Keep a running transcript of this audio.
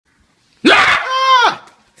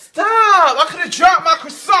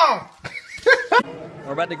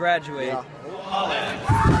We're about to graduate. Yeah.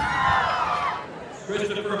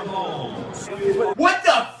 Christopher Holmes. What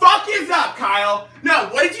the fuck is up, Kyle? No,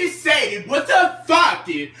 what did you say, dude? What the fuck,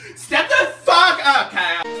 dude? Step the fuck up,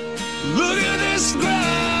 Kyle. Look at this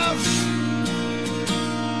graph.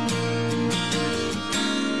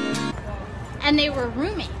 And they were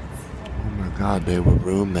roommates. Oh my god, they were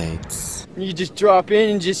roommates. You just drop in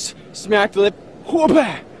and just smack the lip.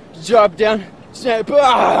 Whoop-ah! Drop down. Snap.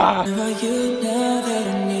 Ah!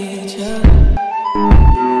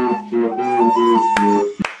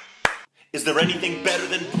 Is there anything better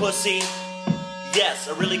than pussy? Yes,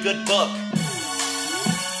 a really good book.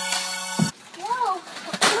 Whoa!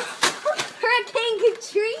 Hurricane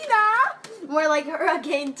Katrina! More like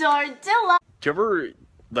Hurricane Tortilla. Do you ever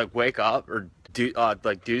like wake up or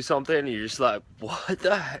do something and you're just like, what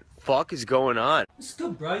the fuck is going on? What's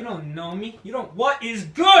good, bro? You don't know me. You don't. What is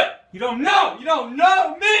good? You don't know. You don't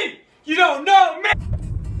know me. You don't know me.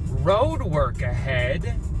 Road work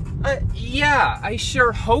ahead? Yeah, I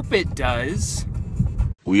sure hope it does.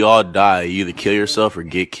 We all die. You either kill yourself or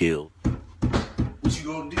get killed. What you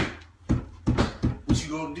gonna do? What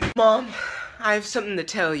you gonna do? Mom, I have something to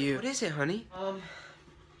tell you. What is it, honey?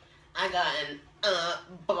 I got an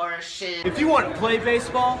abortion. If you want to play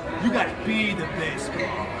baseball, you gotta be the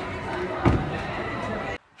baseball.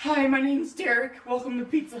 Hi, my name's Derek. Welcome to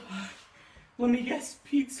Pizza Hut. Let me guess,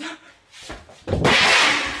 pizza.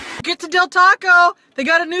 Get to Del Taco. They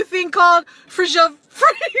got a new thing called free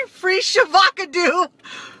shavacadoo. Free shavacadoo.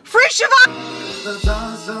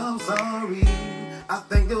 I'm sorry. I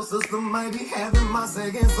think your sister might be having my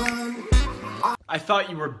second son. I thought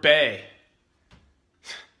you were bae.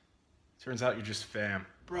 Turns out you're just fam.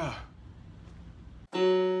 Bruh.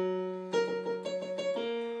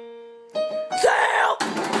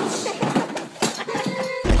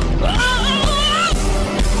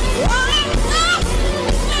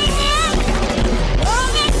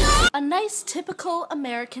 A nice typical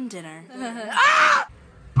American dinner.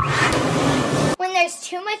 When there's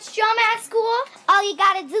too much drama at school, all you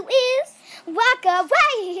gotta do is walk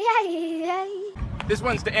away. This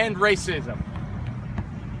one's to end racism.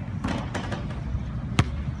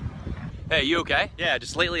 Hey, you okay? Yeah,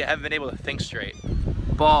 just lately I haven't been able to think straight.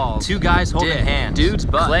 Balls. Two guys holding hands. Dude's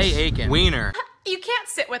butt. Clay Aiken. Wiener. You can't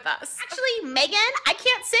sit with us. Actually, Megan, I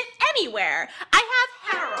can't sit anywhere. I have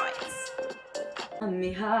hemorrhoids. Let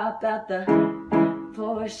me hop out the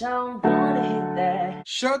Porsche, I don't wanna hit that.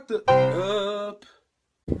 Shut the up.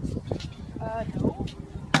 No.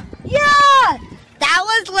 Yeah! That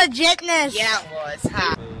was legitness. Yeah, it was,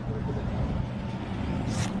 huh?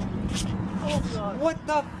 Oh, what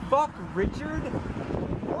the fuck, Richard?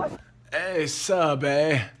 What? Hey, sub,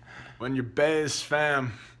 eh? When your bae is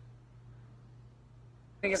fam.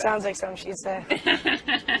 It sounds like something she'd say.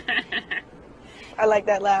 I like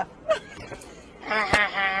that laugh.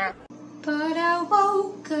 But I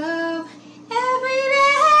woke up every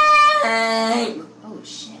day. Oh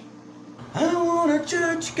shit. I want a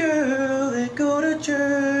church girl that go to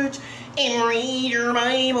church and read your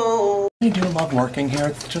Bible. I do love working here.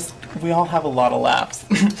 It's just, we all have a lot of laughs.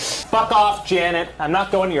 Fuck off, Janet. I'm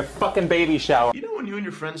not going to your fucking baby shower. You know when you and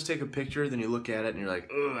your friends take a picture, then you look at it and you're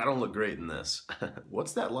like, ugh, I don't look great in this.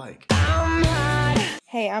 What's that like?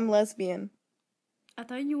 Hey, I'm lesbian. I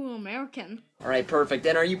thought you were American. Alright, perfect.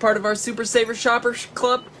 And are you part of our Super Saver Shoppers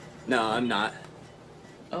Club? No, I'm not.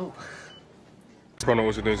 Oh.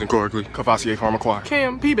 Pronouns and things incorrectly. Cavassier Pharmaclock.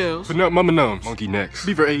 Cam, P-Bills. But not Mama Nuns. Monkey Necks.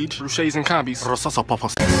 Beaver Age. Ruches and Combis. Rosasa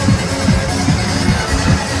Papas.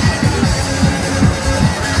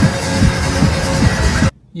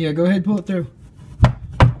 Yeah, go ahead, pull it through.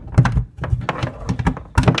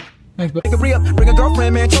 Thanks, bud. Bring a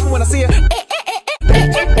girlfriend, man. Tell me when I see her.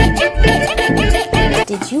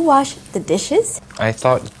 Did you wash the dishes? I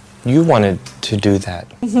thought you wanted to do that.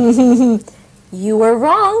 You were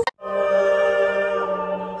wrong.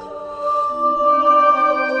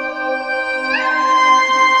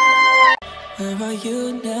 Where are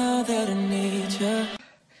you now that I need you?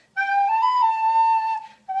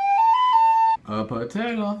 A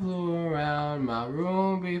potato flew around my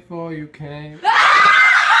room before you came.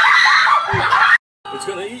 It's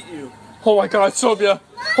gonna eat you. Oh my god, Sylvia!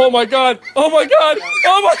 Oh my god! Oh my god!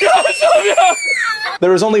 Oh my god, Sylvia!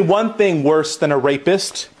 There is only one thing worse than a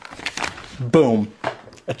rapist. Boom.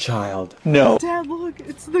 A child. No. Dad, look,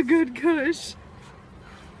 it's the good Kush.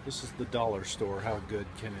 This is the dollar store. How good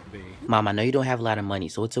can it be? Mom, I know you don't have a lot of money,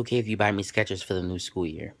 so it's okay if you buy me Skechers for the new school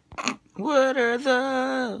year. What are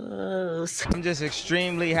those? I'm just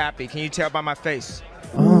extremely happy. Can you tell by my face?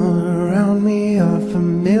 All around me a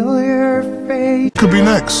familiar face. Could be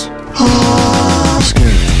next.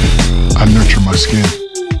 Skin. I nurture my skin.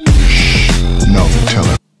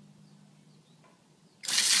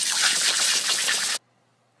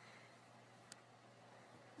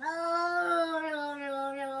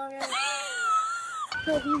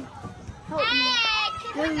 Help me.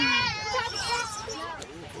 Help me.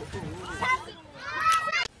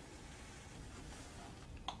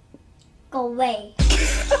 Go away.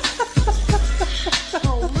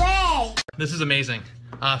 Go away. This is amazing.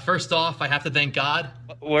 First off, I have to thank God.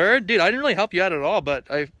 Word? Dude, I didn't really help you out at all, but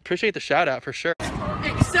I appreciate the shout out for sure.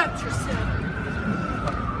 Accept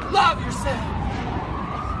yourself. Love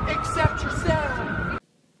yourself. Accept yourself.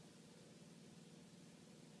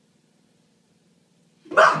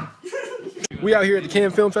 We out here at the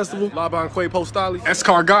Cannes Film Festival. Laban Quay Postali,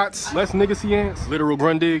 Escargots, Les Nigasians, Literal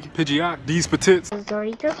Grundig, Pidgeot, These Petits. Los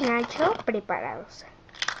Doritos Nacho preparados.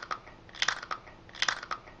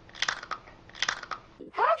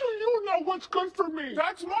 How do you know what's good for me?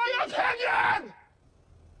 That's my opinion!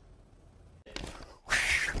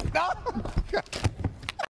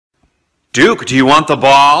 Duke, do you want the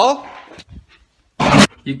ball?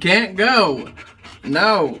 You can't go.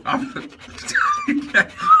 No.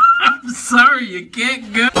 I'm sorry, you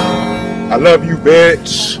can't go. I love you,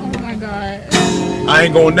 bitch. Oh my god. I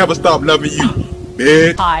ain't gonna never stop loving you,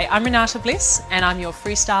 bitch. Hi, I'm Renata Bliss, and I'm your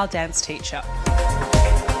freestyle dance teacher.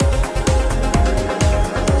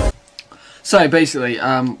 So basically,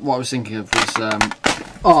 what I was thinking of was,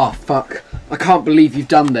 oh fuck, I can't believe you've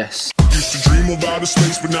done this. Used to dream about a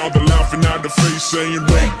space, but now they're laughing at the face, saying,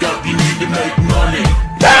 wake up, you need to make money.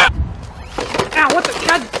 Ow, what the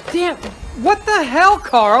god damn, what the hell,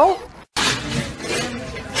 Carl?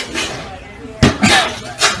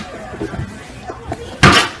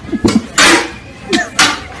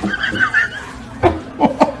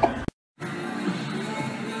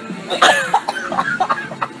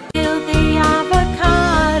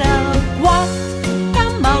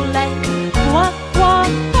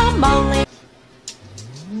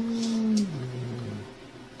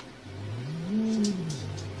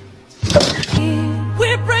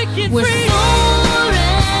 We're soaring,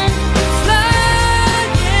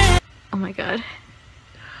 oh my god.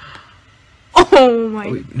 Oh my.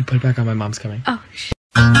 Wait, put it back on. My mom's coming. Oh shit.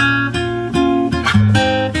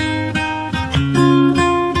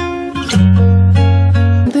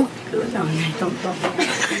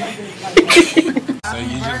 So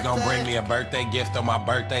you just gonna bring me a birthday gift on my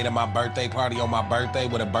birthday to my birthday party on my birthday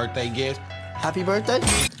with a birthday gift? Happy birthday?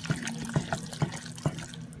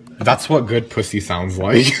 That's what good pussy sounds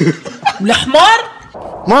like.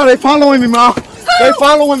 Ma, they following me, Ma. They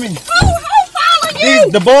following me. Who following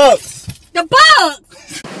you? The bugs. The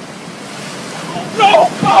bugs! No!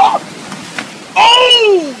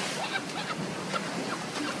 Oh!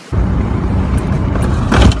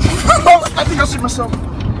 I think I see myself.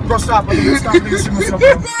 Bro, stop. I think I see myself,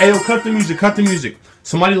 bro. Hey, yo, cut the music, cut the music.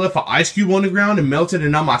 Somebody left an ice cube on the ground and melted,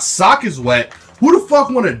 and now my sock is wet. Who the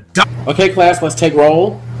fuck wanna die? Okay, class, let's take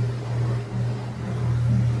roll.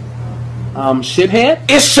 Shithead?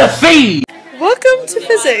 It's Shafi! Welcome to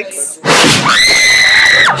physics.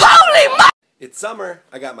 Holy mo- It's summer,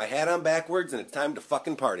 I got my hat on backwards, and it's time to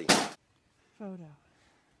fucking party. Photo.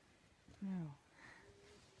 No.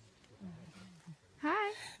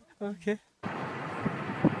 Hi. Okay.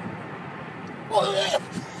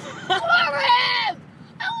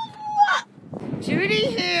 Judy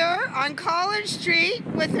here on College Street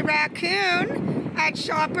with a raccoon at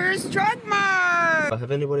Shoppers Drug Mart.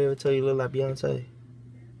 Have anybody ever tell you you look like Beyonce?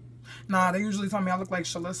 Nah, they usually tell me I look like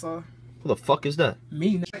Shalissa. Who the fuck is that?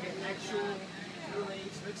 Me.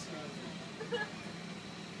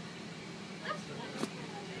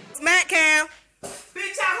 Smack Cam.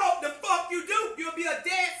 Bitch, I hope the fuck you do. You'll be a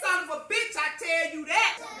dead son of a bitch, I tell you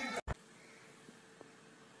that.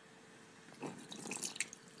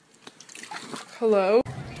 Hello?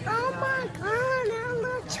 Oh my god, I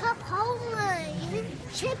love Chipotle.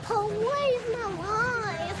 Chipotle is my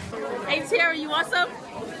life. Hey Tara, you want some?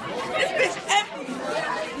 This bitch empty.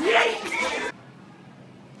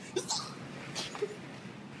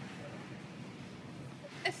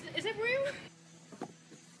 Is it real?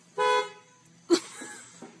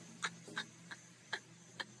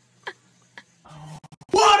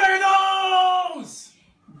 What are those?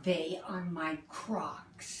 They are my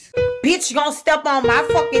Crocs. Bitch, you gonna step on my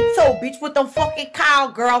fucking toe, bitch, with them fucking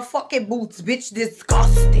cowgirl fucking boots, bitch,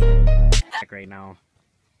 disgusting. Right now.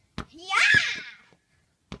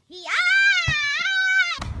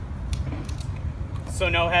 So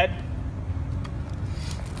no head?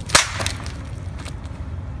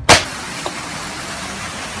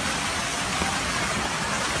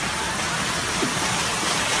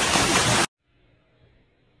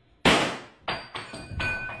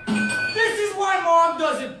 This is why mom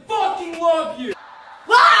doesn't fucking love you.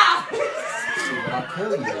 Ah! I'll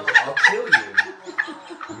kill you. I'll kill you.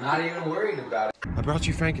 I'm not even worried about it. I brought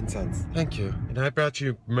you frankincense. Thank you. And I brought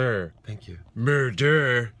you myrrh. Thank you.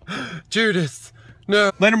 Murder. Judas.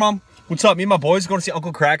 No. Later, Mom. What's up? Me and my boys going to see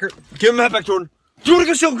Uncle Cracker. Give him that back, Jordan. Do you want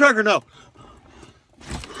to go see Uncle Cracker now?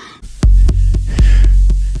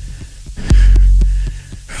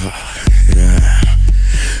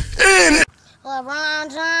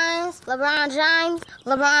 LeBron James, LeBron James,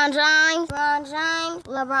 LeBron James, LeBron James,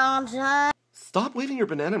 LeBron James. Stop leaving your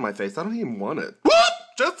banana in my face. I don't even want it. Whoop!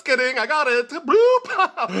 Just kidding. I got it. Bloop.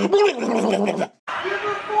 Get the wheels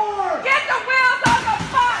on the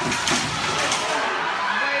bus!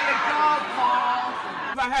 Way to go, Paul.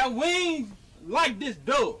 If I had wings like this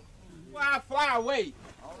dove, I'd fly away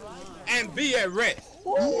and be at rest.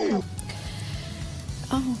 Oh.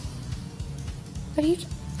 What are you...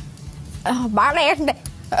 Oh, my ass. Look at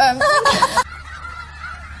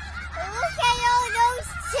all those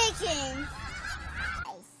chickens.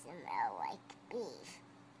 I smell like beef.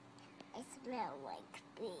 I smell like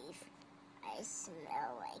beef. I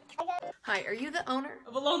smell like... Hi, are you the owner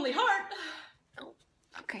of a lonely heart? Oh,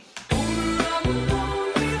 okay.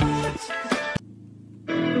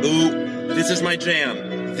 Ooh, this is my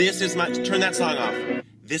jam. This is my... Turn that song off.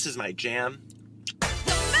 This is my jam.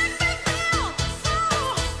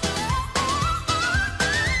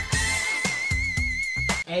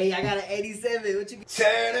 Hey, I got an 87. What you...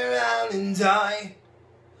 Turn around and die.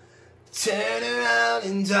 Turn around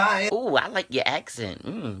and die. Ooh, I like your accent.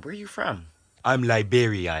 Where you from? I'm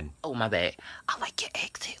Liberian. Oh, my bad. I like your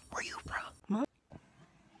accent. Where you from?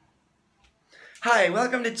 Hi,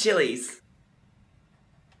 welcome to Chili's.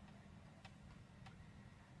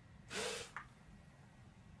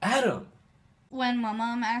 Adam. When my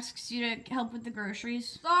mom asks you to help with the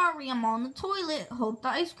groceries. Sorry, I'm on the toilet. Hope the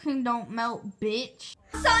ice cream don't melt, bitch.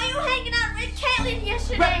 Saw you hanging out with Caitlin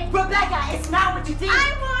yesterday. Rebecca, it's not what you think.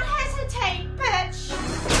 I won't hesitate, bitch.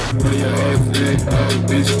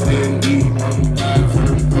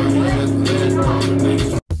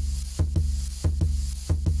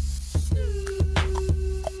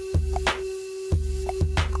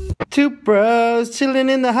 Two bros chilling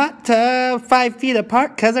in the hot tub, 5 feet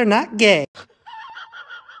apart cause they're not gay.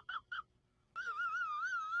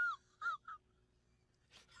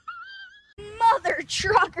 Mother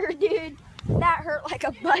trucker, dude. That hurt like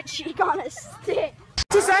a butt cheek on a stick.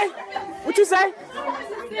 What you say? What you say?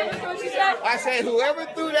 I said whoever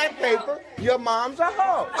threw that paper, your mom's a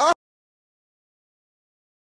hoe.